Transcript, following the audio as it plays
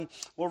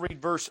We'll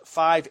read verse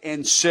 5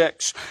 and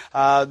 6.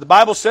 The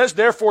Bible says,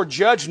 "Therefore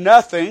judge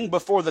nothing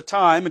before the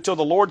time until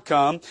the Lord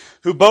come,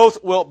 who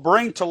both will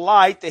bring to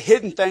light the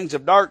hidden things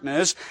of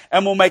darkness,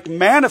 and will make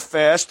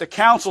manifest the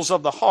counsels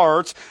of the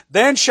hearts.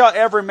 Then shall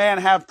every man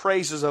have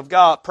praise of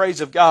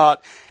God.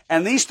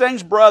 And these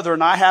things,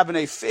 brethren, I have in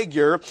a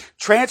figure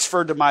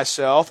transferred to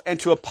myself and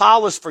to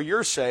Apollos for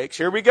your sakes,"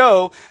 here we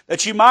go,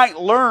 "that you might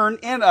learn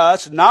in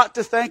us not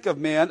to think of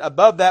men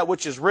above that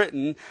which is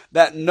written,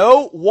 that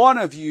no one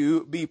of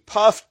you be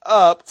puffed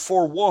up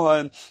for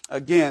one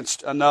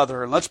against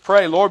another." And let's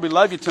pray. Lord, we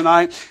love you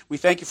tonight. We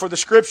thank you for the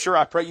Scripture.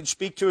 I pray you'd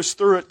speak to us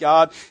through it,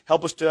 God.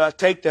 Help us to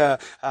take the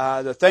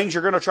things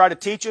you're going to try to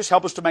teach us.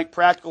 Help us to make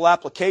practical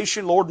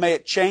application. Lord, may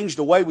it change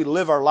the way we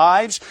live our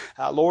lives.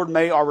 Lord,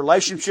 may our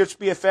relationships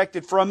be affected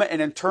from it,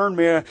 and in turn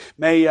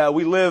may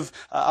we live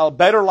a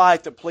better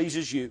life that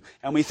pleases you.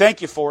 And we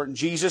thank you for it in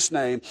Jesus'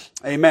 name.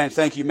 Amen.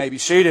 Thank you. You may be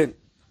seated.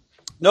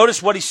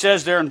 Notice what he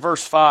says there in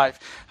verse 5.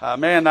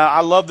 I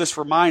love this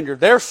reminder.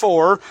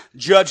 "Therefore,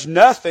 judge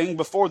nothing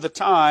before the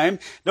time,"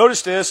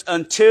 notice this,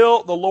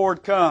 "until the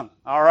Lord come."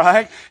 All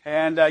right?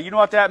 And you know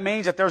what that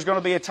means? That there's going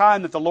to be a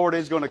time that the Lord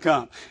is going to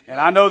come. And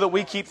I know that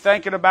we keep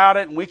thinking about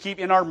it, and we keep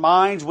in our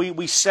minds,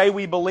 we say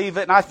we believe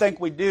it, and I think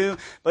we do,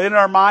 but in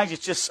our minds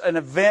it's just an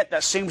event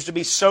that seems to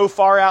be so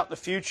far out in the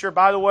future.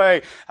 By the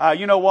way,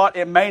 you know what?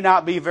 It may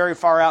not be very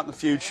far out in the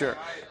future.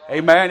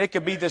 Amen. It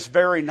could be this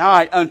very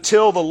night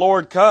until the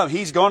Lord comes.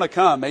 He's going to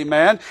come.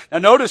 Amen. Now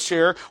notice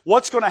here,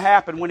 what's going to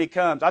happen when He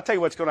comes? I'll tell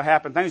you what's going to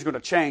happen. Things are going to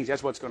change.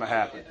 That's what's going to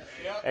happen.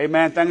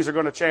 Amen. Things are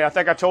going to change. I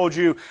think I told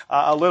you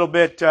a little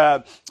bit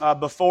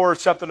before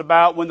something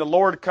about when the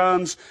Lord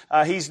comes,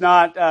 He's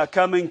not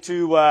coming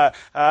to,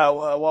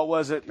 what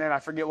was it? Man, I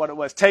forget what it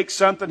was. Take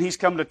something. He's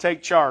coming to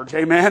take charge.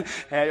 Amen.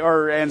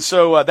 And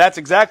so that's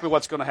exactly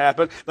what's going to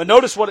happen. But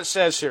notice what it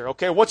says here.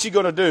 Okay, what's He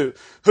going to do?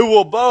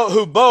 Who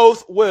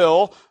both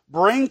will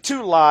bring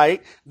to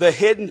light the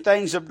hidden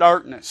things of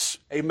darkness.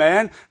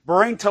 Amen?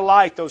 Bring to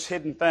light those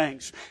hidden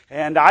things.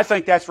 And I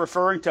think that's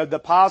referring to the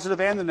positive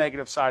and the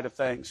negative side of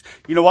things.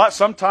 You know what?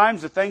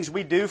 Sometimes the things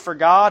we do for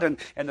God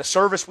and the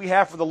service we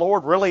have for the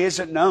Lord really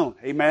isn't known.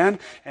 Amen?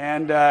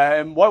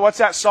 And what's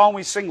that song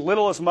we sing,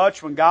 "Little as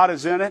much when God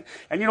is in it"?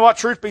 And you know what?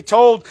 Truth be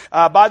told,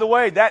 by the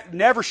way, that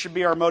never should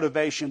be our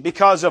motivation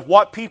because of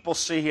what people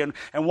see and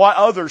what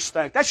others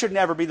think. That should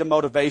never be the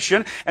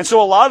motivation. And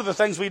so a lot of the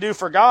things we do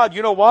for God,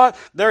 you know what?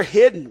 They're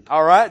hidden,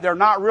 all right? They're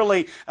not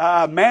really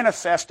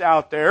manifest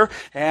out there.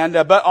 And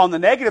but on the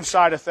negative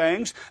side of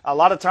things, a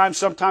lot of times,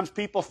 sometimes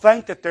people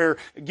think that they're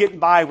getting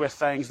by with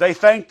things. They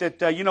think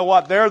that you know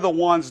what? They're the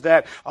ones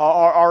that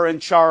are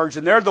in charge,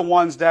 and they're the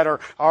ones that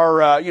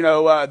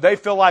are they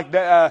feel like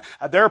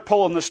they're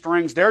pulling the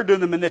strings, they're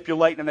doing the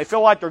manipulating, and they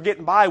feel like they're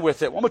getting by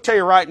with it. Well, I'm going to tell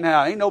you right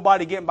now, ain't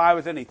nobody getting by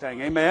with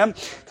anything. Amen?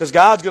 Because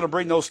God's going to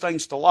bring those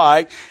things to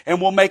light and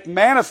will make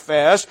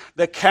manifest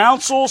the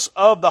counsels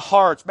of the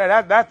hearts.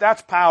 Man,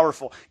 that's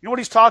powerful. You know what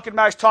He's talking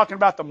about? He's talking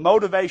about the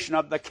motivation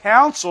of the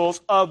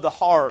counsels of the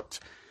heart.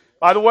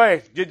 By the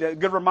way, a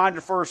good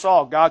reminder for us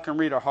all, God can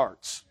read our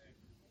hearts.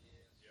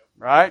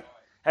 Right?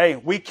 Hey,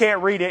 we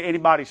can't read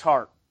anybody's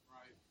heart.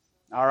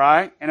 All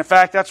right? And in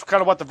fact, that's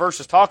kind of what the verse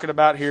is talking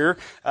about here.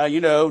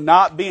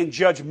 Not being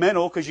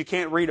judgmental because you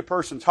can't read a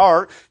person's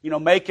heart.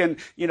 Making,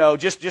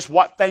 just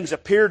what things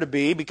appear to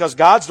be, because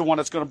God's the one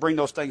that's going to bring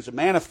those things to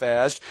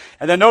manifest.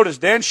 And then notice,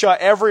 "Then shall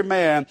every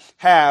man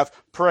have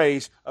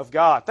praise of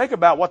God." Think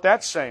about what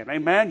that's saying.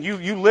 Amen.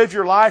 You live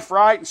your life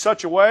right in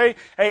such a way.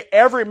 Hey,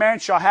 every man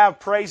shall have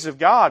praise of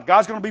God.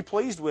 God's going to be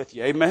pleased with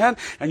you. Amen.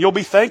 And you'll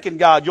be thanking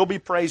God. You'll be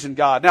praising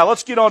God. Now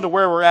let's get on to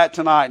where we're at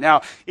tonight.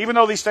 Now, even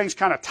though these things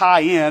kind of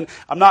tie in,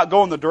 I'm not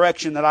going the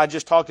direction that I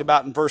just talked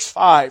about in verse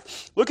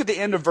 5. Look at the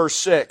end of verse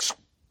 6.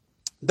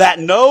 "That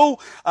no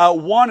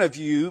one of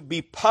you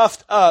be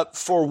puffed up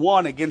for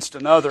one against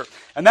another."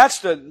 And that's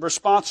the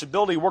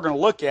responsibility we're going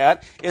to look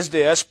at, is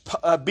this: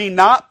 be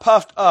not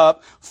puffed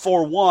up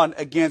for one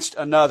against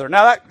another.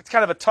 Now that's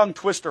kind of a tongue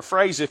twister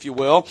phrase, if you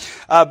will.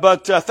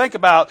 But think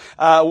about,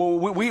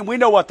 we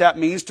know what that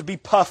means, to be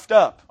puffed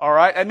up. All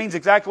right? That means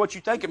exactly what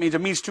you think it means.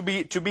 It means to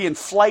be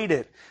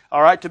inflated.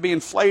 All right? To be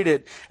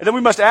inflated. And then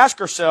we must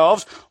ask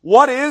ourselves,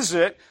 what is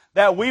it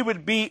that we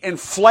would be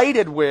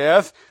inflated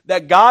with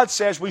that God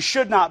says we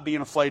should not be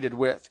inflated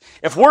with?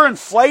 If we're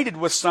inflated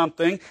with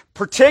something,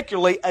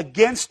 particularly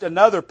against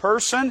another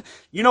person,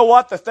 you know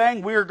what the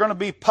thing we are going to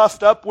be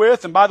puffed up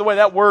with? And by the way,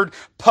 that word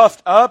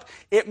puffed up,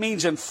 it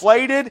means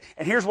inflated.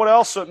 And here's what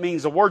else it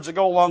means, the words that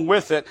go along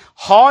with it: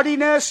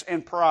 haughtiness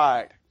and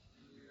pride.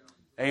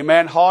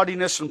 Amen.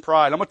 Haughtiness and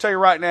pride. I'm going to tell you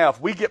right now,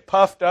 if we get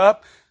puffed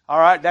up, all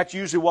right, that's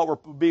usually what we're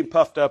being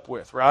puffed up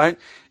with, right?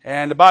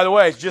 And by the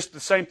way, it's just the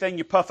same thing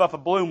you puff up a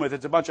balloon with.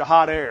 It's a bunch of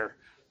hot air.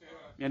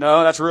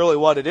 That's really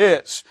what it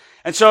is.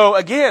 And so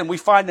again, we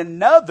find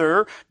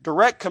another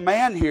direct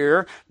command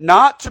here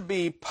not to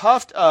be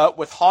puffed up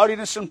with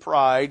haughtiness and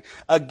pride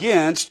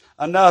against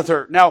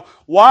another. Now,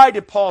 why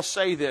did Paul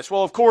say this?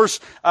 Well, of course,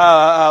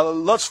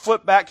 let's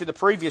flip back to the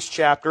previous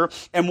chapter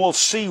and we'll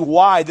see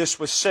why this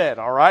was said.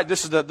 All right,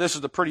 this is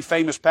the pretty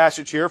famous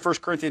passage here, 1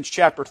 Corinthians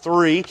chapter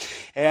 3.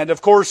 And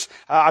of course,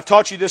 I've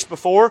taught you this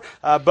before,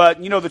 but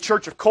the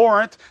church of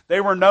Corinth, they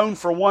were known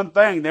for one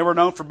thing. They were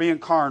known for being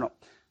carnal.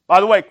 By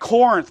the way,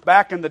 Corinth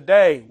back in the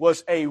day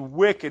was a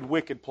wicked,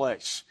 wicked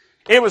place.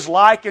 It was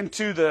likened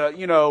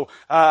to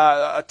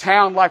a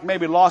town like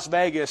maybe Las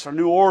Vegas or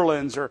New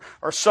Orleans or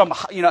some,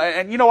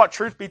 and you know what,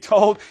 truth be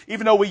told,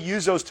 even though we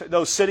use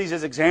those cities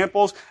as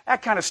examples,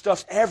 that kind of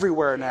stuff's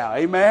everywhere now.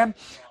 Amen?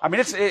 I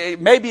mean,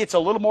 maybe it's a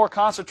little more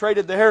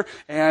concentrated there,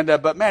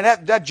 but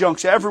man, that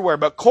junk's everywhere.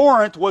 But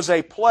Corinth was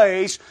a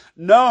place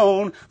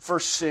known for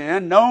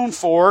sin, known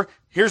for,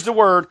 here's the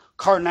word,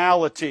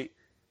 carnality.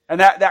 And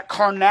that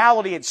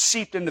carnality had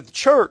seeped into the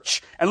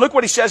church. And look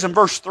what he says in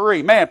verse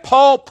 3. Man,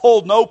 Paul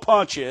pulled no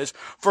punches,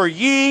 for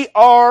ye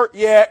are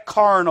yet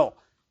carnal.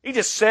 He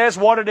just says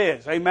what it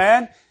is.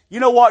 Amen?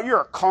 You know what?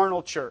 You're a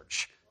carnal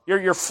church.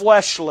 You're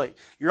fleshly.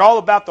 You're all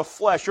about the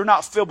flesh. You're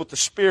not filled with the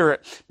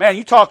Spirit. Man,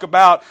 you talk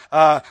about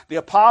the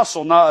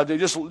apostle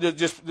just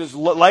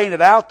laying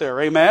it out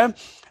there. Amen?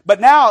 But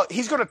now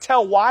he's going to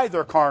tell why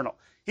they're carnal.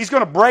 He's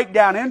going to break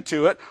down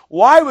into it.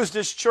 Why was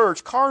this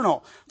church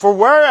carnal? For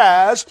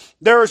whereas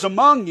there is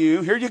among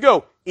you, here you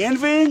go,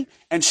 envying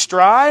and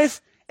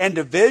strife and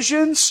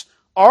divisions,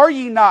 are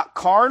ye not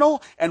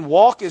carnal and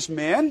walk as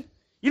men?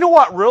 You know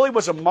what really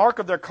was a mark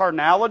of their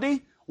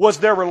carnality? Was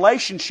their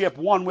relationship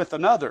one with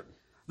another.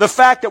 The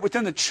fact that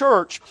within the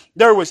church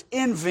there was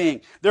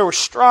envying, there was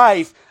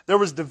strife, there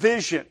was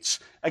divisions.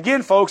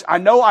 Again, folks, I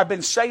know I've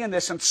been saying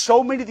this, and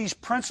so many of these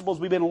principles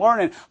we've been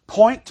learning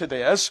point to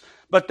this,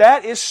 but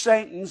that is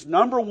Satan's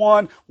number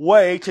one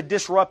way to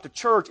disrupt the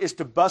church, is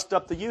to bust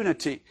up the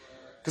unity.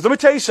 Because let me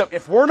tell you something,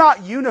 if we're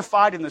not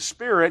unified in the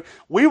Spirit,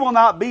 we will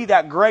not be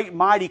that great,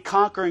 mighty,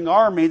 conquering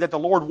army that the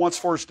Lord wants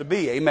for us to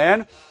be.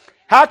 Amen?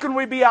 How can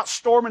we be out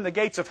storming the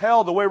gates of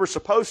hell the way we're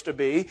supposed to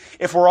be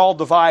if we're all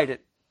divided?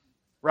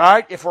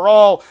 Right? If we're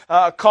all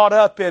caught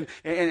up in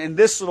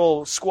this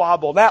little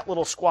squabble, that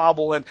little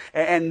squabble,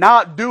 and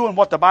not doing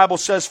what the Bible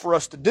says for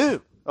us to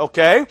do.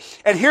 Okay?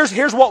 And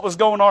here's what was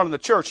going on in the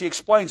church. He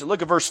explains it.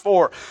 Look at verse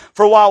 4.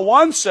 For while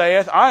one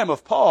saith, I am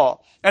of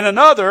Paul, and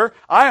another,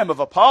 I am of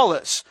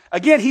Apollos.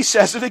 Again, he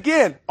says it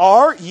again.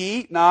 Are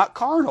ye not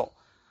carnal?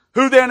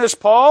 Who then is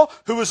Paul?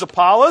 Who is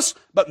Apollos?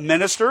 But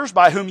ministers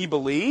by whom ye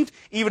believed,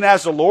 even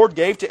as the Lord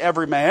gave to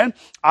every man.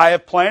 I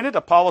have planted,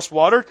 Apollos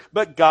watered,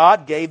 but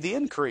God gave the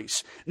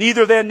increase.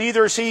 Neither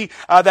is he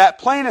that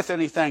planteth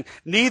anything,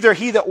 neither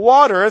he that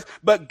watereth,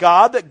 but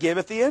God that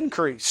giveth the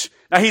increase.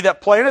 Now he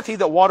that planteth, he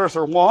that watereth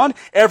are one.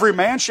 Every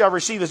man shall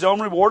receive his own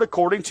reward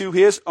according to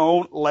his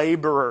own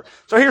labor.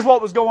 So here's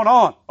what was going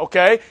on,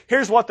 okay?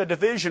 Here's what the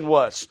division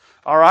was.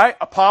 All right,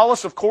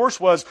 Apollos, of course,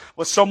 was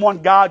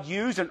someone God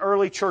used, an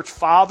early church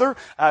father,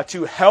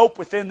 to help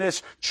within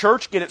this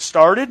church get it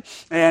started,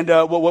 and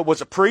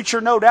was a preacher,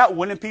 no doubt,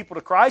 winning people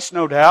to Christ,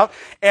 no doubt,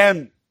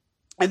 and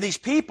these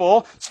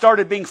people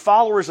started being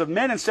followers of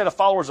men instead of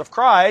followers of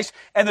Christ,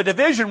 and the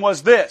division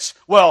was this.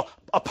 Well,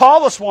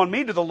 Apollos won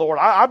me to the Lord.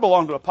 I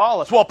belong to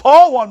Apollos. Well,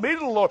 Paul won me to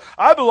the Lord.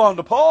 I belong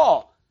to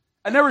Paul.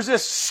 And there was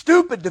this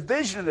stupid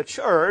division in the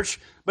church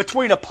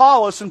between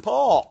Apollos and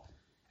Paul.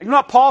 And you know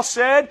what Paul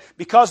said?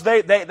 Because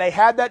they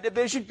had that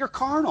division, you're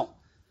carnal.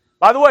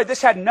 By the way,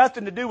 this had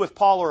nothing to do with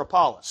Paul or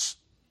Apollos.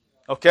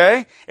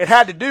 Okay? It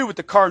had to do with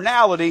the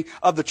carnality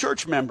of the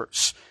church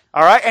members.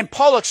 All right? And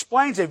Paul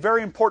explains a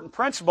very important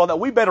principle that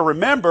we better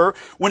remember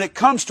when it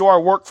comes to our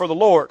work for the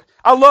Lord.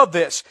 I love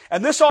this.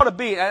 And this ought to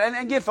be, and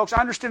again, folks, I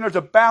understand there's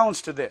a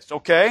balance to this,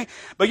 okay?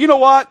 But you know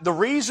what? The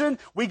reason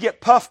we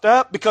get puffed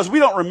up, because we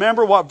don't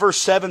remember what verse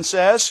 7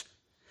 says.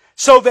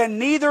 So then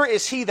neither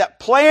is he that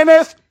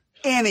planteth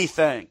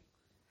anything,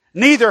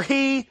 neither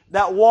he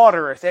that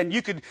watereth. And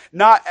you could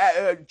not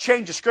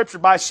change the scripture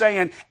by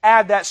saying,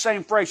 add that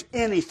same phrase,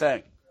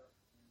 anything.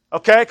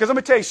 Okay? Because let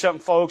me tell you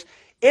something, folks.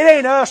 It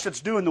ain't us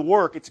that's doing the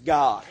work, it's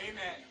God.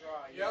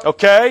 Amen.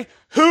 Okay?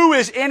 Who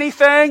is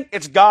anything?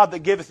 It's God that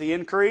giveth the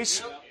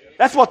increase.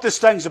 That's what this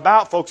thing's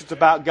about, folks. It's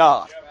about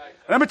God.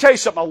 And let me tell you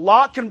something. A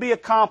lot can be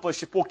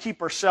accomplished if we'll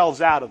keep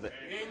ourselves out of it.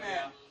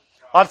 Amen.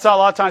 A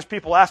lot of times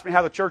people ask me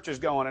how the church is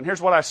going, and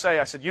here's what I say.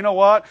 I said, you know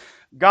what?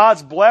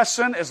 God's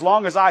blessing as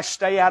long as I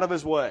stay out of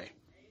His way.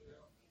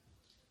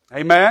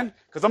 Amen?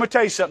 Because let me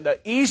tell you something. The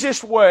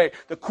easiest way,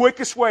 the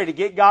quickest way to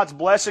get God's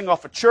blessing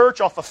off a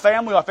church, off a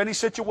family, off any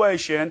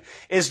situation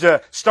is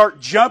to start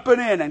jumping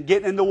in and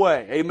getting in the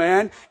way.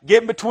 Amen?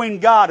 Getting between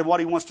God and what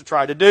He wants to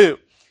try to do.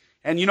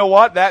 And you know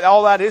what?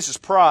 All that is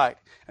pride.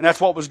 And that's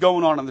what was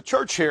going on in the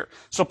church here.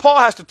 So Paul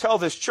has to tell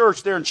this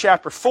church there in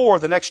chapter 4,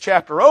 the next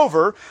chapter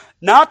over,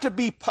 not to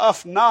be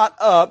puffed not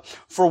up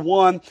for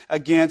one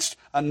against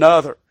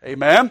another.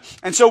 Amen?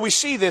 And so we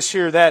see this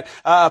here, that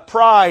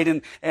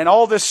pride and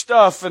all this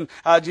stuff and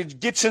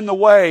gets in the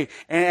way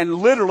and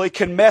literally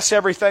can mess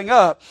everything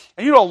up.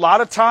 And you know, a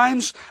lot of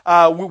times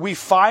we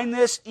find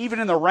this even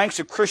in the ranks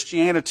of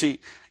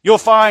Christianity. You'll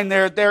find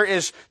there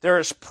is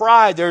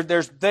pride,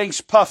 there's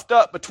things puffed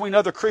up between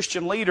other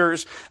Christian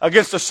leaders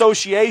against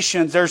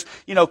associations. There's,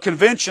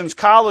 conventions,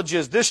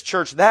 colleges, this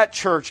church, that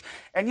church.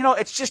 And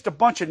it's just a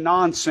bunch of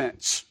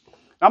nonsense.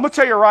 I'm going to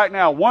tell you right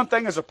now, one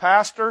thing as a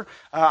pastor,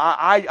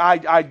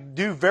 I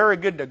do very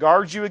good to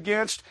guard you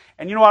against.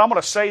 And you know what? I'm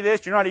going to say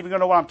this. You're not even going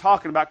to know what I'm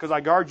talking about because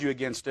I guard you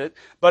against it.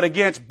 But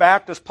against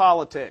Baptist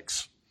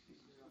politics.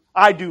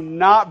 I do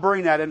not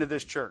bring that into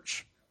this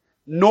church.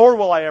 Nor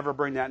will I ever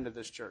bring that into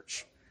this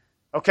church.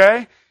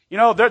 Okay?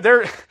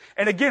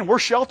 And again, we're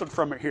sheltered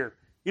from it here.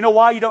 You know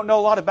why you don't know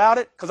a lot about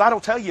it? Because I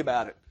don't tell you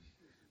about it.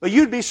 But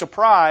you'd be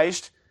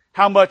surprised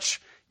how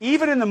much,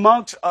 even in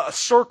amongst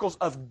circles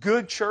of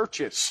good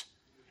churches,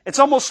 it's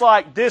almost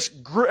like this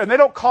group, and they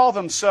don't call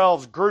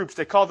themselves groups,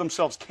 they call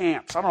themselves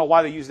camps. I don't know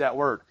why they use that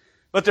word.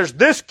 But there's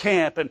this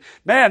camp, and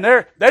man,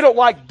 they don't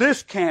like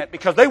this camp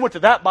because they went to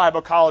that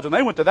Bible college and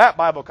they went to that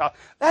Bible college.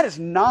 That is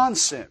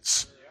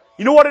nonsense.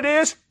 You know what it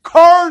is?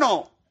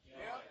 Carnal.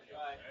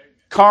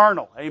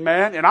 Carnal.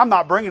 Amen. And I'm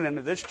not bringing it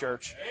into this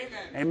church.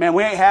 Amen.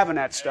 We ain't having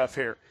that stuff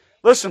here.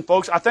 Listen,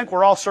 folks, I think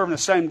we're all serving the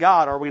same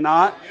God, are we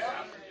not?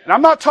 And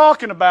I'm not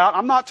talking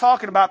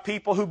about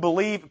people who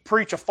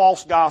preach a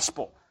false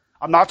gospel.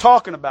 I'm not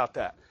talking about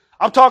that.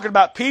 I'm talking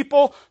about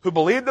people who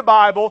believe the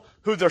Bible,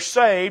 who they're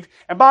saved.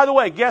 And by the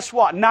way, guess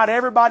what? Not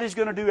everybody's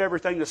going to do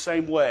everything the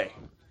same way.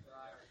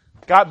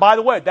 God, by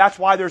the way, that's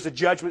why there's a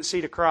judgment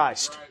seat of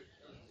Christ.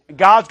 And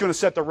God's going to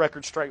set the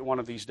record straight one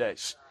of these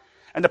days.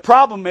 And the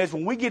problem is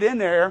when we get in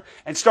there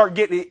and start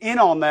getting in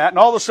on that, and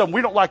all of a sudden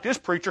we don't like this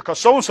preacher because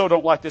so-and-so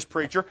don't like this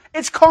preacher,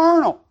 it's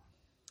carnal.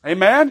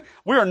 Amen?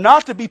 We are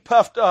not to be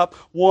puffed up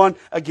one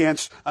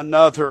against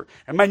another.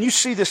 And man, you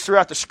see this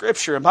throughout the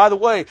Scripture. And by the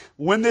way,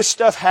 when this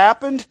stuff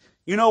happened,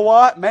 you know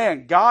what?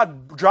 Man,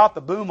 God dropped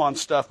the boom on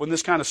stuff when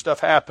this kind of stuff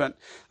happened.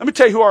 Let me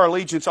tell you who our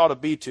allegiance ought to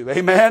be to.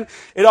 Amen?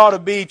 It ought to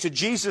be to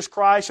Jesus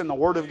Christ and the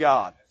Word of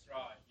God.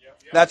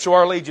 That's who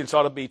our allegiance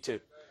ought to be to.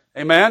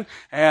 Amen?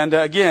 And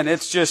again,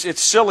 it's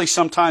silly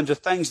sometimes the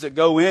things that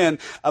go in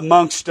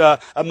amongst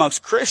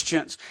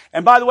Christians.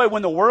 And by the way,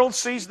 when the world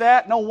sees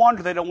that, no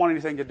wonder they don't want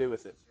anything to do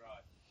with it.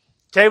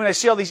 Okay, when they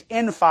see all these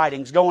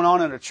infightings going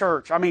on in a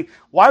church, I mean,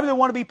 why would they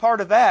want to be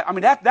part of that? I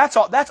mean, that's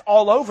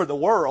all over the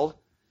world.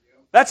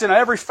 That's in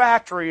every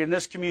factory in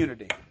this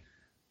community.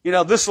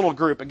 This little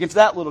group against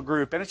that little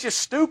group. And it's just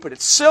stupid.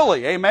 It's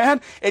silly. Amen?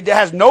 It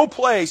has no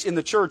place in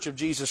the church of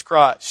Jesus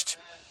Christ.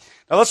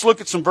 Now let's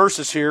look at some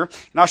verses here,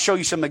 and I'll show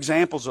you some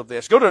examples of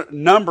this. Go to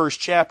Numbers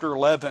chapter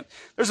 11.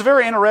 There's a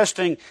very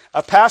interesting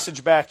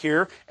passage back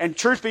here, and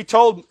truth be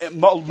told,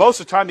 most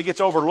of the time it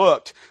gets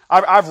overlooked.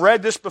 I've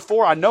read this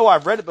before. I know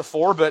I've read it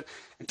before, but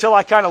until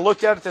I kind of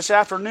looked at it this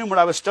afternoon when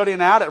I was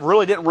studying out, it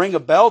really didn't ring a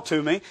bell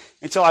to me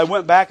until I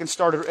went back and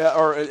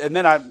and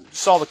then I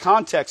saw the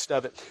context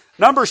of it.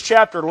 Numbers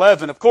chapter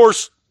 11, of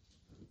course,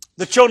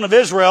 the children of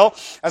Israel,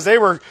 as they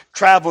were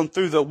traveling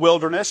through the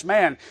wilderness,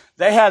 man,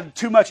 they had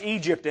too much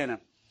Egypt in them.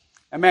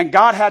 And man,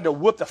 God had to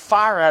whip the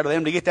fire out of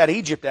them to get that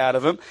Egypt out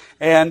of them.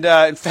 And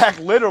in fact,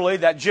 literally,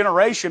 that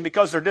generation,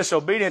 because of their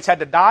disobedience, had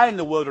to die in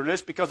the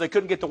wilderness because they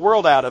couldn't get the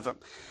world out of them.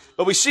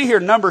 But we see here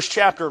Numbers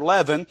chapter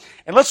 11,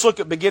 and let's look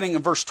at beginning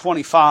in verse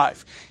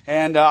 25.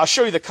 And I'll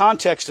show you the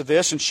context of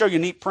this and show you a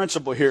neat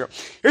principle here.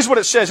 Here's what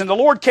it says. And the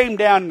Lord came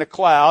down in the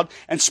cloud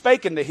and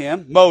spake unto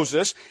him,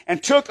 Moses,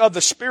 and took of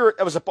the Spirit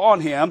that was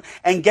upon him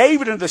and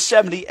gave it unto the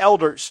 70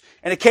 elders.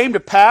 And it came to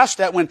pass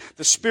that when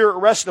the Spirit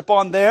rested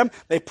upon them,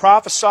 they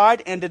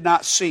prophesied and did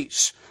not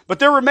cease. But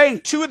there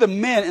remained 2 of the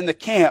men in the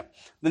camp.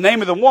 The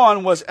name of the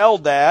one was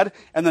Eldad,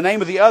 and the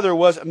name of the other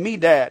was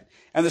Medad.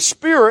 And the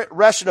Spirit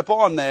rested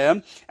upon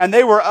them, and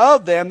they were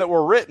of them that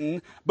were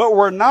written, but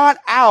were not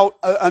out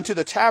unto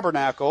the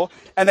tabernacle,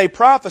 and they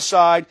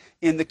prophesied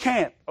in the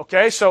camp.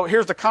 Okay, so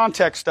here's the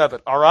context of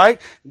it, all right?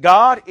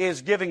 God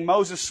is giving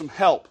Moses some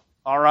help.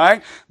 All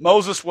right?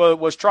 Moses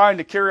was trying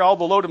to carry all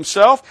the load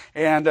himself,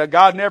 and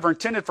God never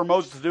intended for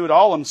Moses to do it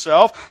all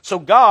himself. So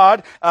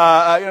God,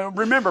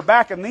 remember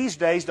back in these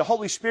days, the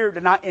Holy Spirit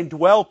did not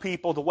indwell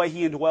people the way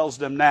He indwells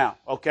them now.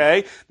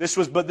 Okay? This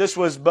was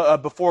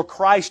before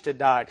Christ had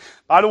died.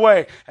 By the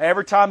way,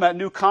 every time that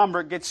new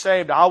convert gets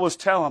saved, I always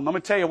tell them, let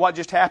me tell you what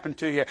just happened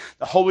to you.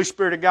 The Holy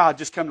Spirit of God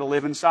just come to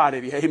live inside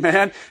of you.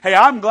 Amen? Hey,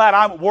 I'm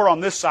glad we're on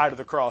this side of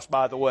the cross,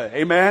 by the way.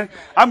 Amen?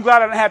 I'm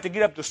glad I didn't have to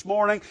get up this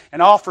morning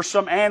and offer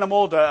some animal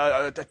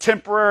a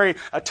temporary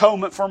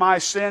atonement for my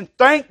sin.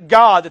 Thank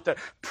God that the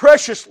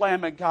precious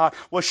Lamb of God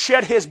will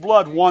shed His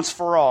blood once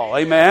for all.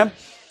 Amen?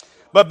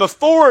 But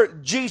before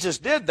Jesus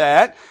did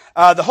that,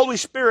 the Holy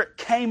Spirit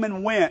came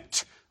and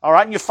went. All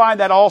right, and you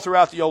find that all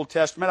throughout the Old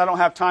Testament. I don't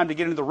have time to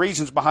get into the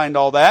reasons behind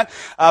all that,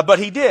 but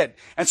he did.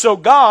 And so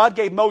God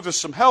gave Moses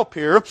some help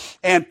here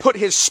and put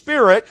his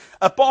Spirit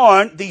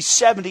upon these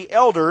 70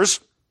 elders.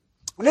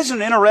 And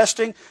isn't it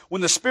interesting?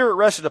 When the Spirit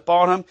rested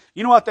upon them,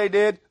 you know what they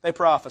did? They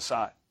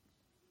prophesied.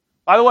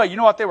 By the way, you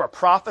know what they were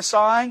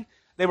prophesying?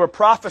 They were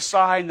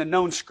prophesying the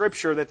known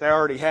Scripture that they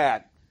already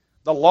had.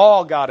 The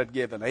law God had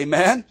given.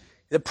 Amen?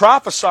 They're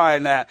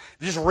prophesying that.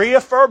 Just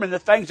reaffirming the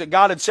things that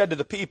God had said to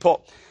the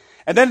people.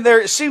 And then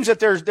it seems that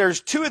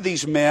there's two of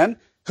these men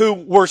who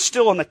were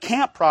still in the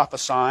camp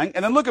prophesying.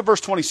 And then look at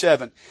verse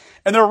 27.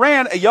 And there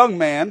ran a young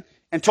man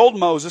and told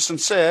Moses and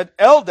said,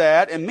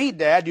 Eldad and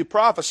Medad do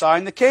prophesy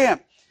in the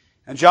camp.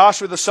 And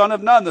Joshua the son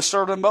of Nun, the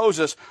servant of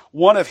Moses,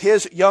 one of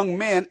his young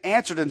men,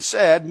 answered and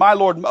said, My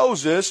Lord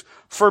Moses,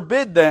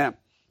 forbid them.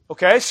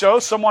 Okay, so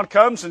someone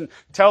comes and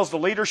tells the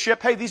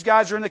leadership, hey, these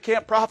guys are in the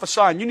camp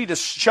prophesying. You need to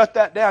shut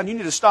that down. You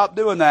need to stop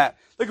doing that.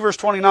 Look at verse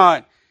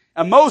 29.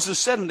 And Moses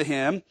said unto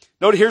him,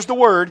 note, here's the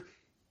word,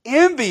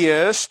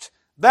 enviest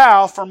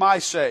thou for my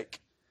sake?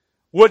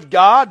 Would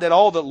God that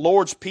all the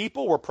Lord's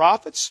people were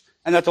prophets,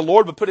 and that the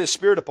Lord would put His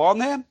Spirit upon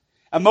them?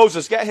 And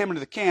Moses got him into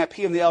the camp,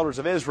 he and the elders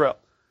of Israel.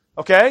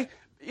 Okay?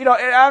 You know,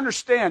 I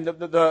understand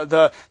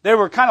they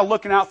were kind of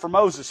looking out for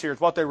Moses here is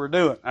what they were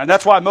doing. And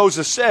that's why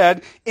Moses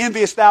said,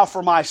 enviest thou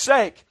for my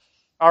sake?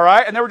 All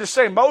right? And they were just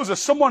saying, Moses,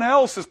 someone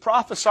else is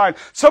prophesying.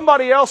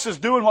 Somebody else is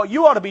doing what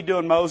you ought to be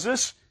doing,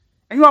 Moses.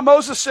 And you know what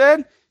Moses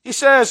said? He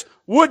says,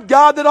 would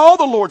God that all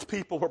the Lord's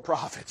people were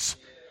prophets.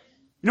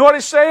 You know what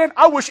he's saying?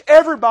 I wish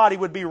everybody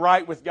would be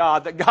right with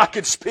God, that God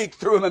could speak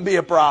through him and be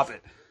a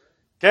prophet.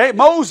 Okay?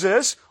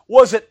 Moses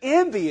wasn't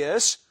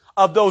envious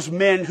of those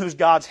men whose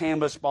God's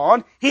hand was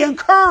upon. He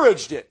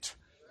encouraged it.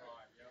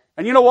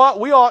 And you know what?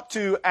 We ought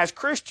to, as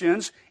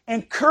Christians,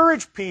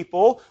 encourage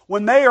people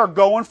when they are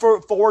going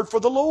forward for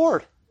the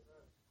Lord.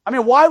 I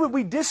mean, why would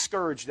we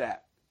discourage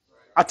that?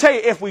 I tell you,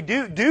 if we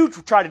do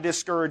try to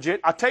discourage it,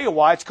 I tell you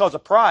why. It's because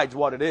of pride is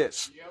what it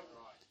is.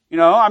 You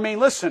know, I mean,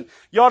 listen,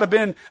 you ought to have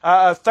been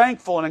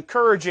thankful and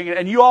encouraging,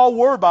 and you all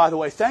were, by the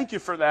way. Thank you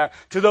for that,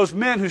 to those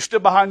men who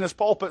stood behind this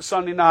pulpit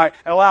Sunday night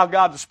and allowed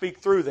God to speak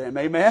through them.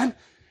 Amen?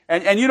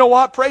 And you know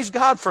what? Praise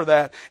God for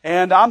that.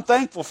 And I'm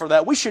thankful for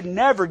that. We should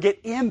never get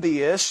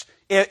envious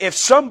if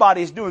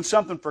somebody's doing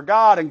something for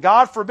God, and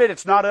God forbid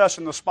it's not us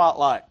in the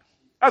spotlight.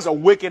 That's a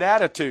wicked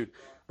attitude.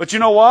 But you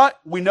know what?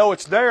 We know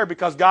it's there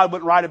because God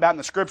wouldn't write about it in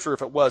the Scripture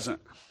if it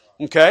wasn't.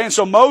 Okay? And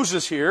so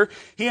Moses here,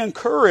 he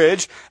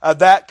encouraged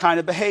that kind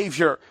of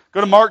behavior.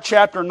 Go to Mark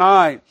chapter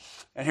 9.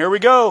 And here we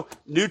go.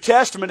 New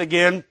Testament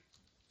again.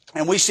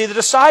 And we see the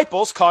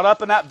disciples caught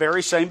up in that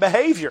very same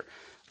behavior.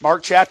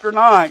 Mark chapter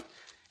 9.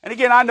 And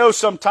again, I know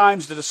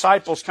sometimes the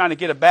disciples kind of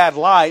get a bad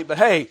light, but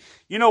hey,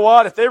 you know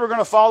what? If they were going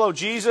to follow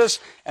Jesus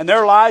and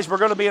their lives were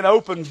going to be an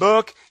open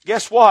book,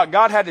 guess what?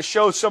 God had to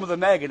show some of the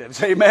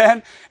negatives.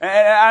 Amen? And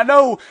I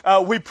know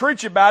we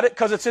preach about it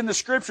because it's in the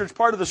Scripture. It's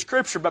part of the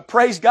Scripture. But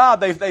praise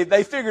God,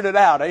 they figured it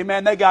out.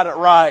 Amen? They got it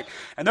right.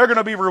 And they're going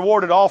to be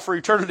rewarded all for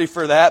eternity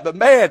for that. But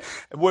man,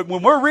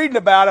 when we're reading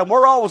about them,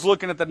 we're always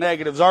looking at the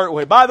negatives, aren't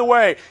we? By the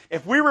way,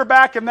 if we were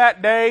back in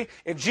that day,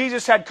 if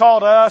Jesus had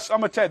called us, I'm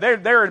going to tell you,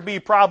 there would be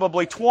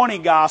probably 20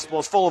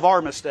 Gospels full of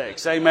our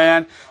mistakes.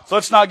 Amen? So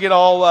let's not get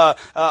all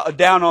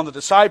down on the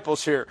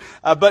disciples here.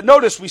 But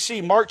notice we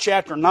see Mark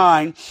chapter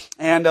 9,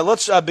 and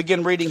let's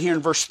begin reading here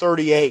in verse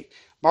 38.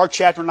 Mark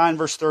chapter 9,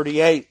 verse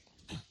 38.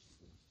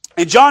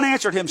 And John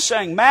answered him,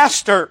 saying,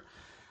 Master,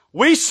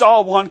 we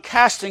saw one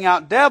casting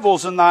out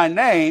devils in thy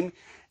name,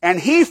 and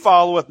he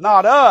followeth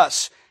not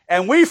us.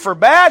 And we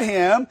forbade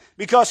him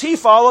because he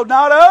followed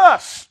not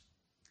us.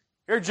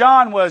 Here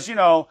John was,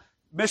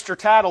 Mr.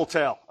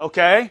 Tattletale,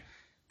 okay?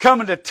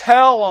 Coming to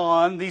tell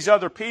on these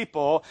other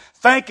people,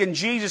 thinking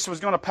Jesus was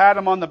going to pat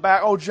him on the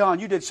back. Oh, John,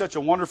 you did such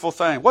a wonderful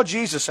thing. What did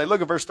Jesus say?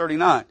 Look at verse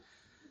 39.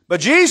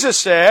 But Jesus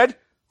said,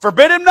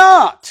 forbid him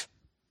not,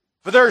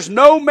 for there is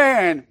no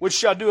man which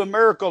shall do a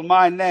miracle in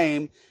my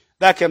name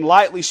that can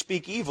lightly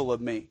speak evil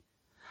of me.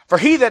 For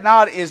he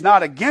that is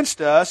not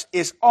against us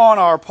is on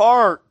our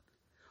part.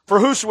 For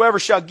whosoever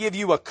shall give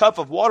you a cup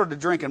of water to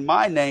drink in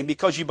my name,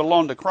 because you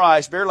belong to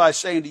Christ, verily I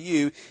say unto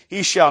you,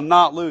 he shall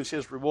not lose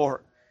his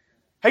reward.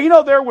 Hey,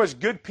 there was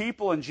good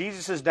people in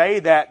Jesus'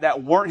 day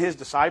that weren't his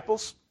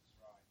disciples?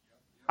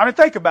 I mean,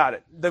 think about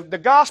it. The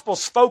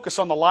Gospels focus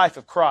on the life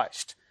of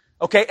Christ,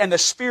 okay, and the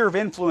sphere of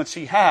influence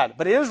he had.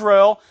 But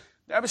Israel,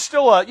 that was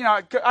still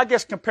I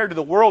guess compared to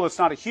the world, it's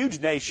not a huge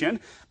nation,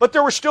 but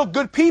there were still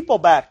good people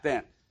back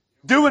then,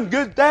 doing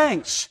good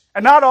things.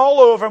 And not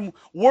all of them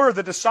were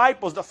the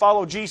disciples that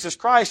followed Jesus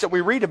Christ that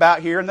we read about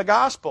here in the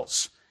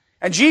Gospels.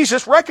 And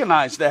Jesus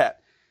recognized that.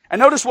 And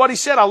notice what he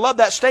said. I love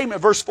that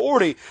statement, verse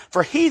 40.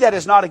 For he that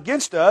is not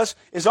against us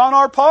is on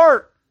our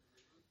part.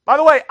 By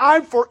the way,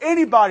 I'm for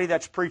anybody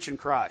that's preaching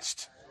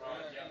Christ.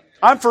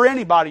 I'm for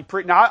anybody.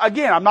 Now,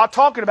 again, I'm not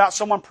talking about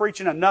someone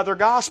preaching another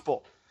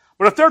gospel.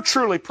 But if they're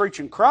truly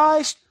preaching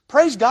Christ,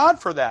 praise God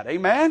for that.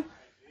 Amen?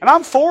 And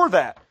I'm for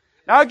that.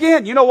 Now,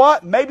 again, you know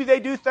what? Maybe they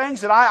do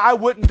things that I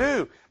wouldn't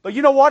do. But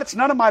you know what? It's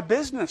none of my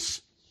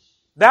business.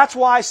 That's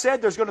why I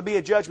said there's going to be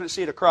a judgment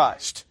seat of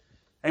Christ.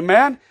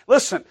 Amen?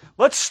 Listen,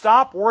 let's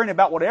stop worrying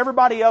about what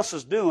everybody else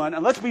is doing,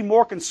 and let's be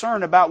more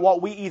concerned about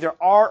what we either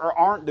are or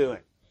aren't doing.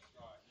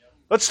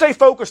 Let's stay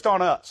focused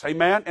on us,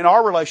 amen, in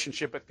our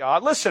relationship with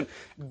God. Listen,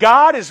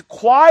 God is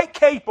quite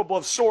capable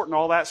of sorting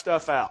all that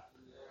stuff out.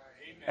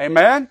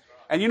 Amen?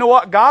 And you know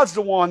what? God's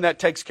the one that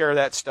takes care of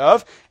that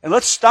stuff. And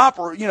let's stop,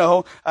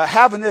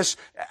 having this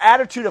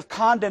attitude of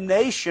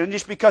condemnation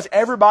just because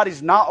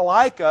everybody's not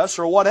like us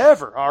or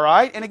whatever, all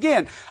right? And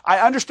again, I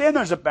understand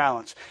there's a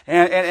balance.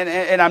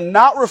 And I'm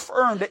not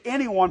referring to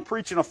anyone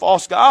preaching a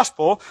false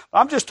gospel.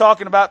 I'm just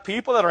talking about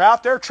people that are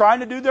out there trying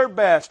to do their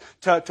best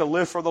to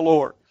live for the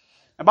Lord.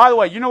 And by the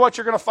way, you know what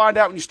you're going to find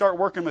out when you start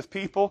working with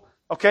people?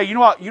 Okay, you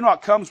know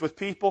what comes with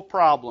people?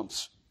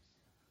 Problems.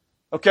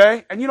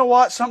 Okay? And you know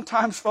what?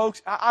 Sometimes,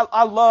 folks,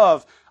 I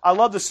love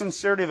the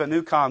sincerity of a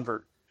new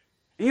convert.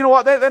 And you know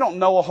what? They don't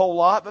know a whole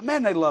lot, but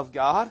man, they love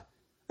God.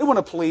 They want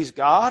to please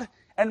God.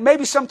 And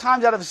maybe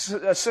sometimes out of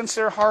a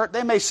sincere heart,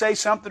 they may say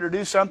something or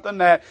do something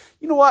that,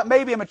 you know what,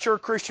 maybe a mature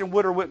Christian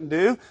would or wouldn't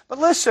do. But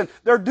listen,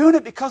 they're doing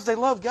it because they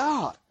love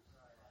God.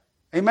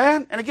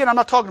 Amen? And again, I'm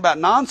not talking about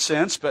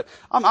nonsense, but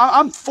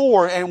I'm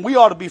for, and we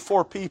ought to be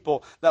for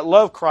people that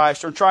love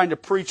Christ and are trying to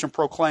preach and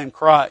proclaim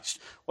Christ.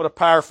 What a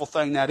powerful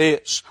thing that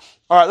is.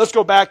 All right, let's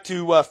go back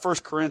to 1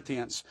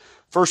 Corinthians.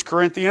 1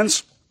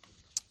 Corinthians,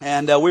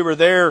 and we were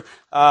there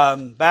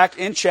back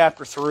in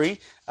chapter 3.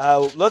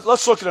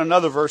 Let's look at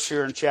another verse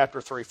here in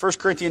chapter 3. 1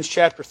 Corinthians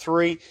chapter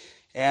 3,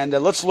 and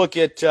let's look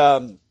at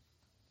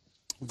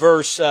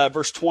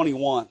verse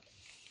 21.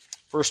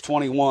 Verse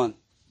 21.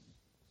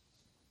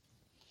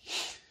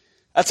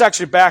 Let's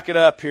actually back it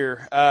up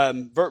here.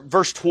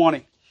 Verse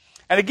 20.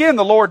 And again,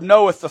 the Lord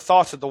knoweth the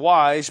thoughts of the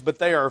wise, but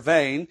they are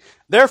vain.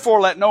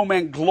 Therefore let no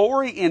man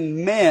glory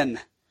in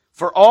men,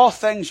 for all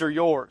things are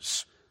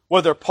yours.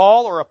 Whether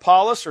Paul or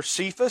Apollos or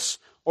Cephas,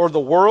 or the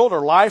world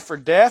or life or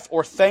death,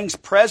 or things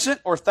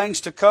present or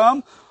things to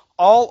come,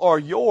 all are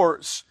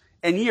yours.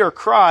 And ye are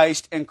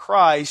Christ, and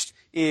Christ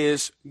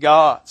is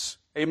God's.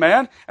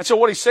 Amen? And so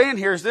what he's saying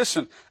here is,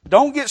 listen,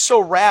 don't get so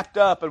wrapped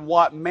up in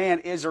what man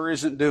is or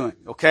isn't doing.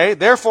 Okay?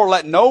 Therefore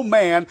let no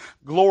man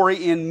glory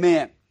in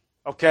men.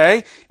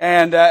 Okay?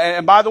 And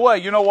by the way,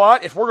 you know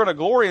what? If we're going to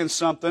glory in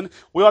something,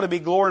 we ought to be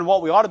glorying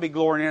what we ought to be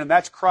glorying in, and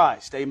that's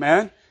Christ.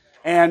 Amen?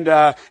 And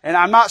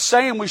I'm not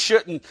saying we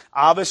shouldn't.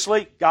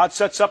 Obviously, God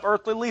sets up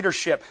earthly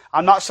leadership.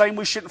 I'm not saying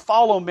we shouldn't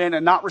follow men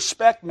and not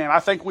respect men.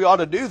 I think we ought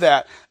to do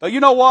that. But you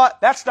know what?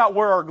 That's not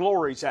where our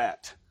glory's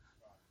at.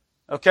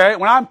 Okay?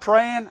 When I'm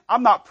praying,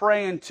 I'm not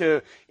praying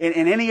in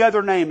any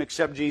other name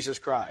except Jesus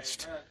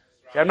Christ.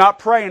 Okay? I'm not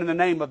praying in the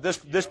name of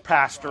this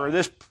pastor or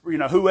this,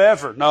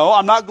 whoever. No,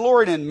 I'm not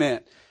glorying in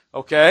men.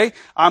 Okay?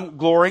 I'm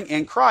glorying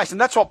in Christ. And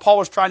that's what Paul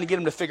was trying to get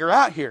him to figure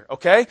out here.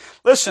 Okay?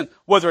 Listen,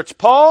 whether it's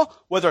Paul,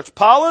 whether it's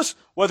Apollos,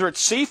 whether it's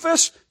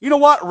Cephas, you know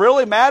what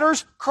really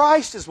matters?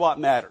 Christ is what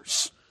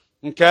matters.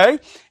 Okay?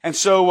 And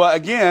so,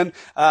 again,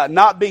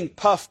 not being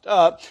puffed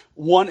up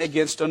one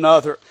against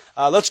another.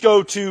 Let's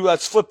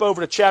flip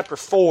over to chapter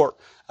 4.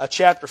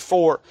 Chapter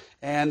 4.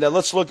 And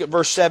let's look at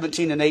verse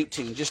 17 and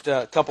 18. Just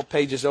a couple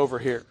pages over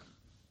here.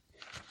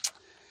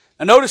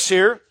 Now notice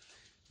here,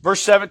 verse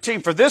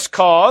 17, for this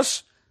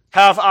cause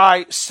have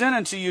I sent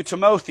unto you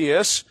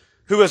Timotheus,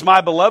 who is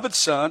my beloved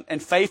son,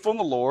 and faithful in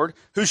the Lord,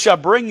 who shall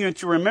bring you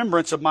into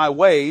remembrance of my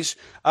ways,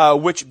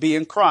 which be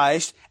in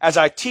Christ, as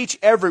I teach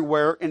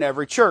everywhere in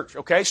every church.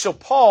 Okay, so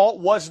Paul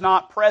was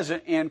not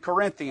present in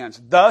Corinthians.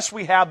 Thus,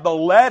 we have the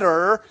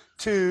letter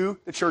to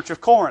the church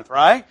of Corinth,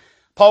 right?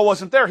 Paul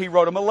wasn't there. He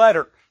wrote him a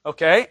letter.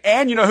 Okay,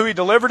 and you know who he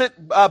delivered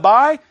it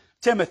by?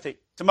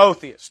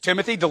 Timotheus.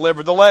 Timothy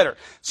delivered the letter.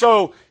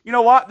 So, you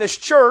know what? This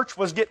church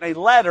was getting a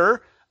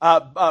letter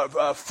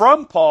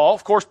from Paul,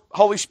 of course,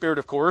 Holy Spirit,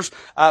 of course,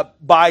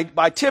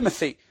 by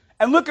Timothy.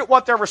 And look at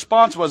what their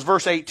response was,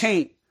 verse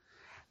 18.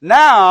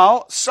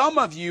 Now, some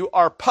of you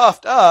are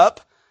puffed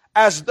up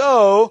as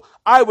though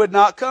I would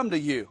not come to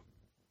you.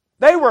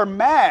 They were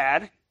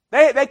mad.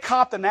 They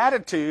copped an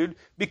attitude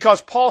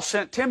because Paul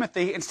sent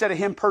Timothy instead of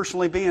him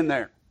personally being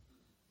there.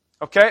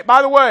 Okay.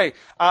 By the way,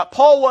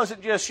 Paul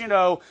wasn't just,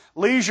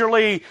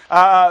 leisurely,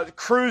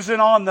 cruising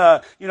on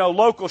the,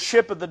 local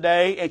ship of the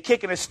day and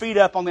kicking his feet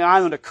up on the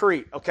island of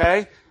Crete.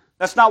 Okay.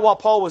 That's not what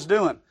Paul was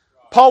doing.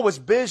 Paul was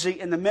busy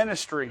in the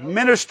ministry,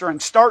 ministering,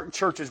 starting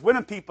churches,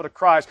 winning people to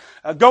Christ,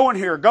 going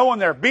here, going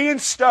there, being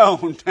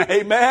stoned.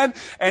 Amen.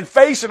 And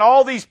facing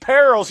all these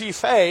perils he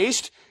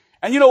faced.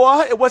 And you know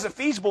what? It wasn't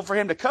feasible for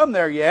him to come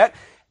there yet.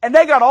 And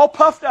they got all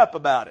puffed up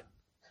about it.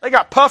 They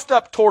got puffed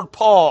up toward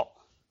Paul.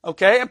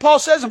 Okay, and Paul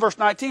says in verse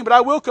 19, but I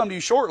will come to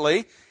you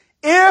shortly,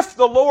 if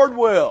the Lord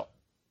will.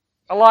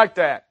 I like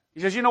that.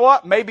 He says, you know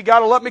what? Maybe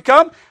God will let me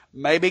come.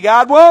 Maybe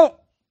God won't.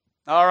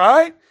 All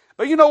right?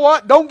 But you know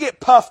what? Don't get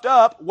puffed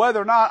up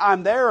whether or not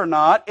I'm there or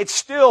not. It's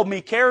still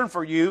me caring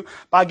for you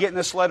by getting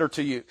this letter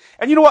to you.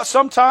 And you know what?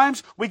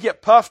 Sometimes we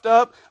get puffed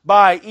up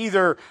by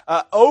either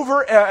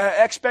over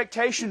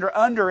expectation or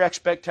under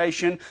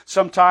expectation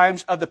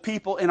sometimes of the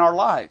people in our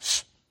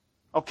lives.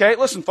 Okay,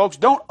 listen folks,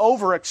 don't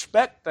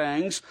over-expect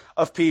things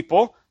of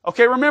people.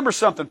 Okay, remember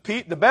something.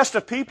 The best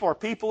of people are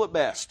people at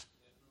best.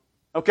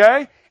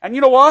 Okay? And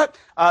you know what?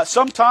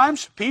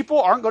 Sometimes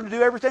people aren't going to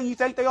do everything you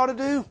think they ought to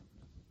do.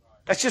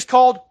 That's just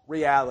called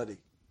reality.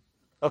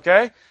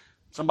 Okay?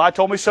 Somebody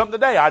told me something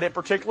today I didn't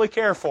particularly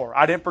care for.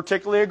 I didn't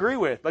particularly agree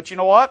with. But you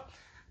know what?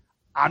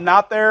 I'm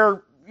not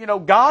their,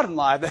 God in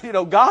life.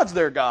 God's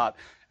their God.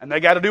 And they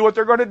got to do what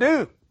they're going to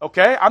do.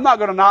 Okay? I'm not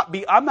going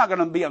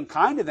to be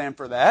unkind to them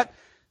for that.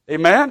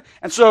 Amen?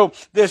 And so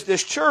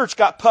this church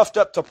got puffed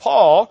up to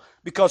Paul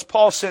because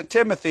Paul sent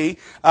Timothy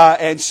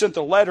and sent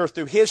the letter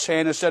through his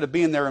hand instead of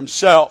being there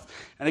himself.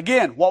 And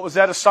again, what was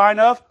that a sign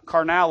of?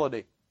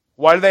 Carnality.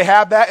 Why do they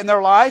have that in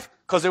their life?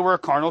 Because they were a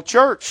carnal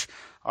church.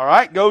 All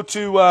right, go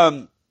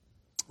to,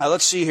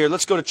 let's see here.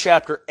 Let's go to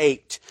chapter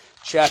 8.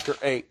 Chapter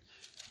 8.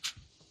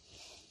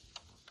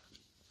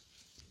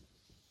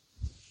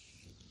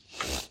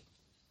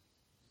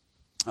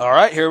 All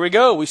right, here we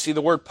go. We see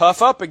the word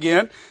puff up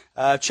again.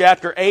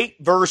 Chapter 8,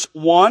 verse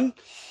 1.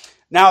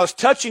 Now, as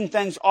touching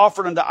things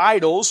offered unto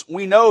idols,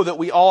 we know that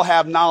we all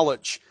have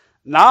knowledge.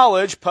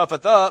 Knowledge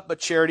puffeth up, but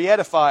charity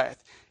edifieth.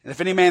 And if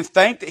any man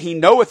think that he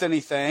knoweth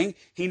anything,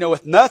 he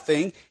knoweth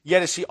nothing,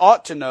 yet as he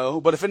ought to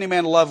know. But if any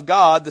man love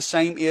God, the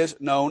same is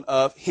known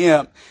of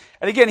him.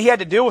 And again, he had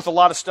to deal with a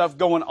lot of stuff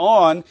going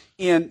on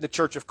in the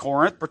church of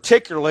Corinth,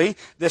 particularly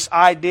this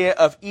idea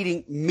of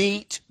eating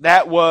meat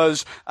that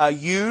was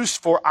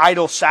used for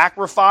idol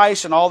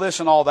sacrifice and all this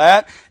and all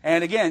that.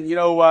 And again,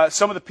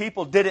 some of the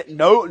people did it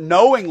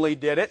knowingly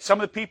did it. Some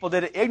of the people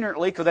did it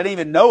ignorantly because they didn't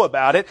even know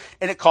about it,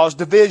 and it caused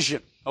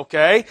division.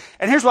 Okay?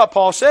 And here's what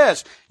Paul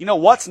says.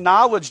 What's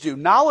knowledge do?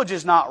 Knowledge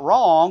is not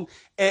wrong,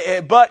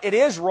 but it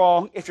is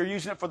wrong if you're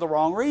using it for the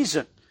wrong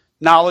reason.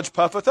 Knowledge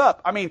puffeth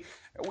up. I mean,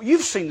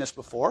 you've seen this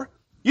before.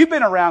 You've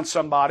been around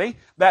somebody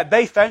that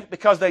they think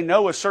because they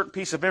know a certain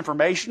piece of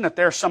information that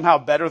they're somehow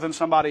better than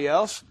somebody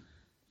else.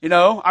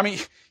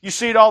 You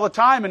see it all the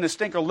time in the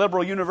stinker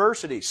liberal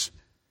universities.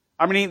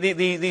 I mean,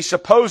 the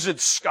supposed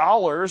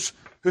scholars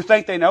who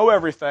think they know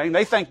everything,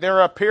 they think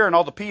they're up here and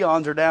all the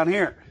peons are down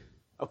here.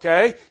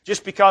 Okay?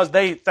 Just because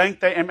they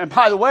think and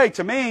by the way,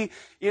 to me,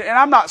 and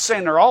I'm not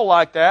saying they're all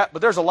like that,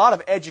 but there's a lot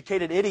of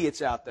educated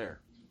idiots out there.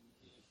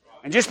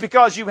 And just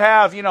because you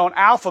have, an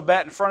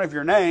alphabet in front of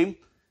your name,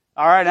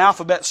 all right, an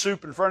alphabet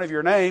soup in front of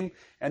your name,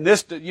 and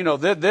this,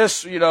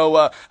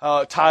 title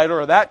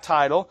or that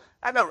title,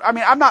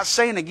 I'm not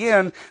saying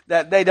again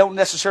that they don't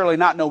necessarily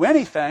not know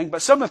anything,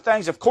 but some of the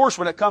things, of course,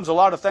 when it comes to a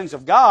lot of things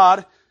of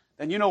God,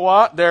 then you know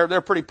what?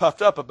 They're pretty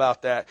puffed up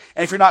about that.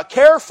 And if you're not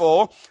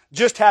careful,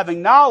 just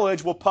having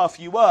knowledge will puff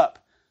you up.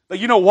 But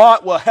you know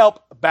what will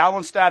help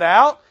balance that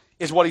out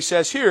is what he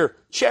says here.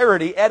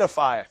 Charity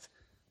edifieth.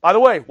 By the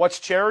way, what's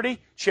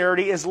charity?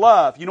 Charity is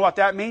love. You know what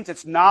that means?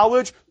 It's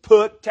knowledge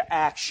put to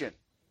action.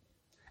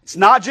 It's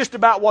not just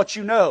about what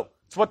you know.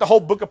 It's what the whole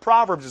book of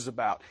Proverbs is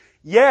about.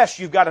 Yes,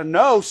 you've got to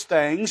know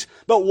things,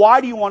 but why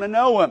do you want to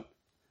know them?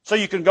 So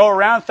you can go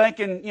around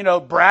thinking,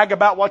 brag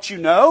about what you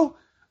know?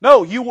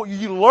 No,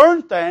 you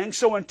learn things,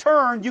 so in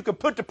turn, you can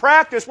put to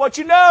practice what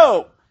you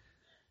know.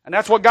 And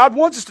that's what God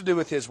wants us to do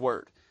with His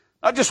Word.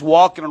 Not just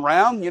walking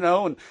around,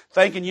 and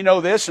thinking you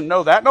know this and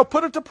know that. No,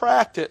 put it to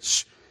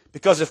practice.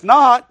 Because if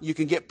not, you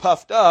can get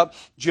puffed up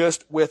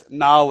just with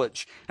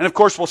knowledge. And of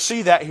course, we'll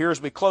see that here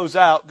as we close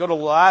out. Go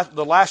to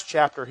the last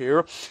chapter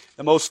here,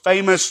 the most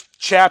famous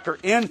chapter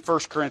in 1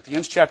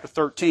 Corinthians, chapter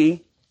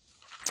 13,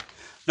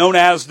 known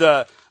as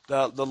the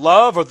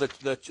love or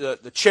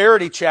the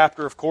charity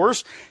chapter, of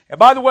course. And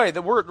by the way,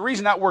 the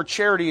reason that word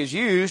charity is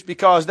used,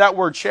 because that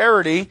word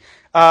charity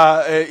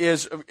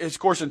is of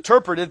course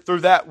interpreted through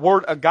that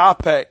word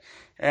agape.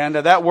 And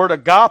that word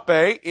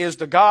agape is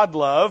the God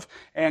love,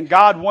 and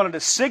God wanted to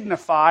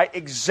signify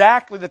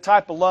exactly the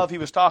type of love He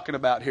was talking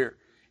about here.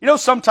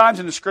 Sometimes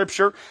in the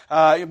Scripture,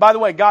 by the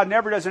way, God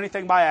never does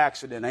anything by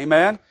accident,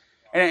 amen?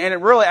 And it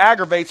really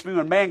aggravates me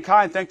when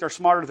mankind think they're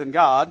smarter than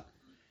God.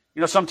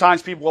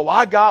 Sometimes people,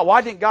 why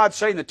didn't God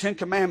say in the 10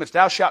 Commandments,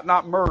 thou shalt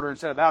not murder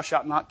instead of thou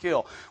shalt not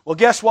kill? Well,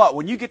 guess what?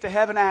 When you get to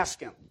heaven, ask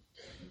Him.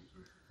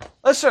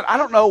 Listen, I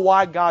don't know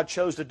why God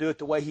chose to do it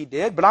the way He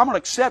did, but I'm going to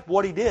accept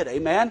what He did,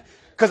 amen?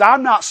 Because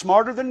I'm not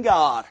smarter than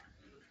God,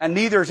 and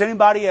neither is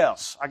anybody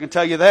else. I can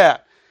tell you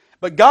that.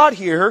 But God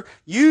here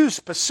used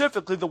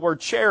specifically the word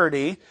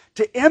charity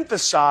to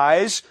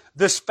emphasize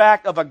this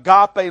fact of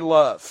agape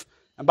love.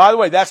 And by the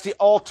way, that's the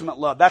ultimate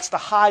love. That's the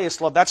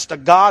highest love. That's the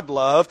God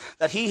love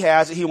that He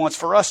has, that He wants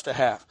for us to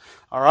have.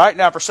 All right?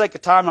 Now, for sake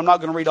of time, I'm not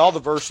going to read all the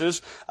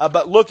verses,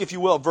 but look, if you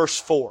will, at verse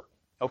 4.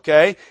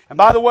 Okay? And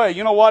by the way,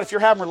 you know what? If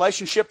you're having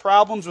relationship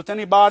problems with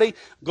anybody,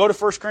 go to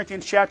 1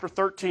 Corinthians chapter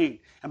 13.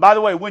 And by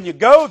the way, when you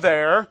go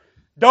there,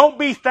 don't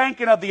be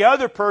thinking of the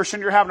other person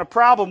you're having a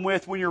problem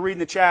with when you're reading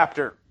the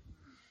chapter.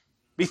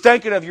 Be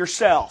thinking of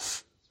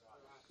yourself.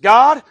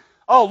 God,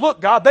 oh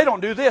look, God, they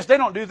don't do this, they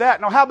don't do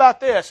that. Now how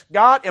about this?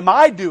 God, am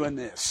I doing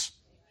this?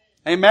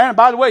 Amen? And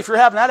by the way, if you're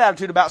having that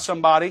attitude about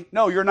somebody,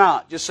 no, you're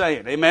not. Just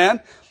saying. Amen?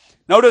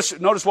 Notice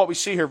what we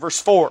see here,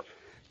 verse 4.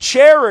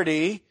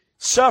 Charity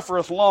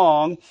suffereth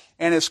long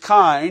and is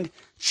kind.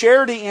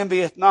 Charity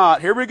envieth not.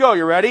 Here we go.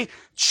 You ready?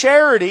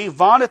 Charity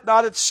vaunteth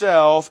not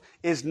itself,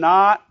 is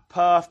not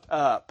puffed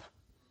up.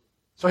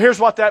 So here's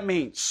what that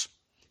means.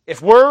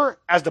 If we're,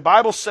 as the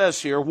Bible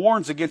says here,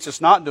 warns against us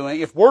not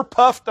doing, if we're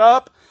puffed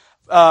up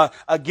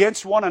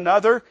against one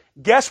another,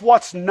 guess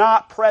what's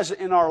not present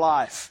in our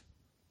life?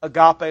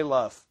 Agape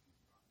love.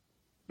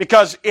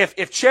 Because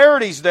if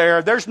charity's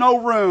there, there's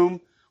no room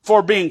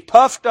for being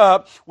puffed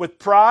up with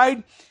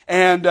pride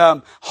and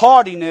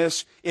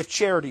haughtiness if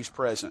charity's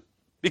present.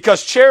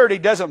 Because charity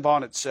doesn't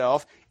vaunt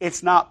itself,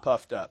 it's not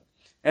puffed up.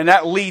 And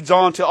that leads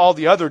on to all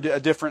the other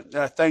different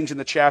things in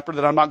the chapter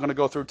that I'm not going to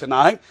go through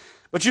tonight.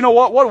 But you know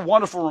what? What a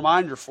wonderful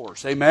reminder for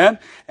us. Amen?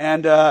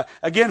 And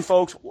again,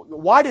 folks,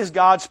 why does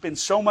God spend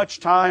so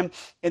much time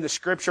in the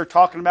Scripture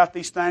talking about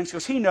these things?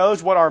 Because He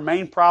knows what our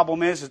main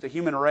problem is as the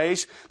human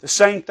race. The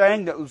same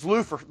thing that was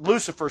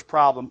Lucifer's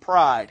problem,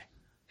 pride.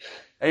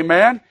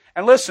 Amen?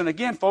 And listen,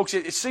 again, folks,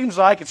 it seems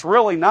like it's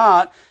really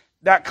not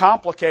that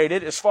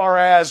complicated as far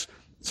as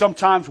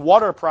sometimes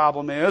what our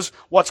problem is.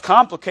 What's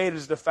complicated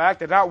is the fact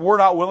that we're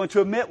not willing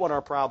to admit what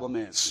our problem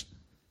is.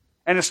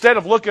 And instead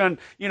of looking,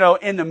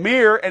 in the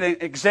mirror and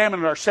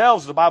examining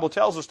ourselves, as the Bible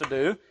tells us to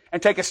do,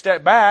 and take a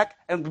step back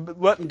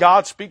and letting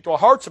God speak to our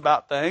hearts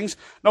about things,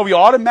 no, we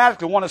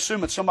automatically want to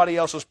assume it's somebody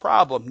else's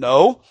problem.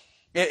 No.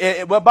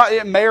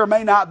 It may or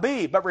may not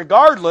be. But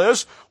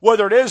regardless,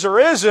 whether it is or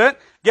isn't,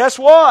 guess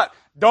what?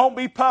 Don't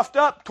be puffed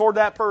up toward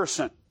that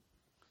person.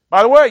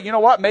 By the way, you know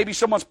what? Maybe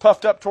someone's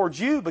puffed up towards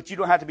you, but you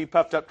don't have to be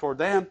puffed up toward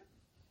them.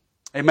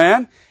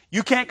 Amen?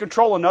 You can't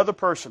control another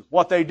person,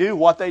 what they do,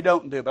 what they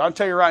don't do. But I'll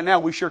tell you right now,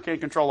 we sure can't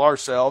control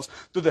ourselves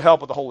through the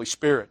help of the Holy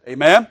Spirit.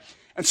 Amen?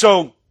 And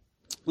so,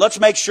 let's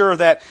make sure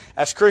that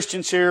as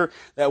Christians here,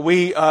 that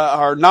we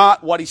are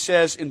not what he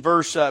says in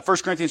 1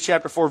 Corinthians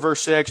chapter 4,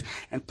 verse 6,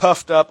 and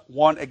puffed up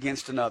one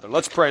against another.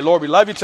 Let's pray. Lord, we love you tonight.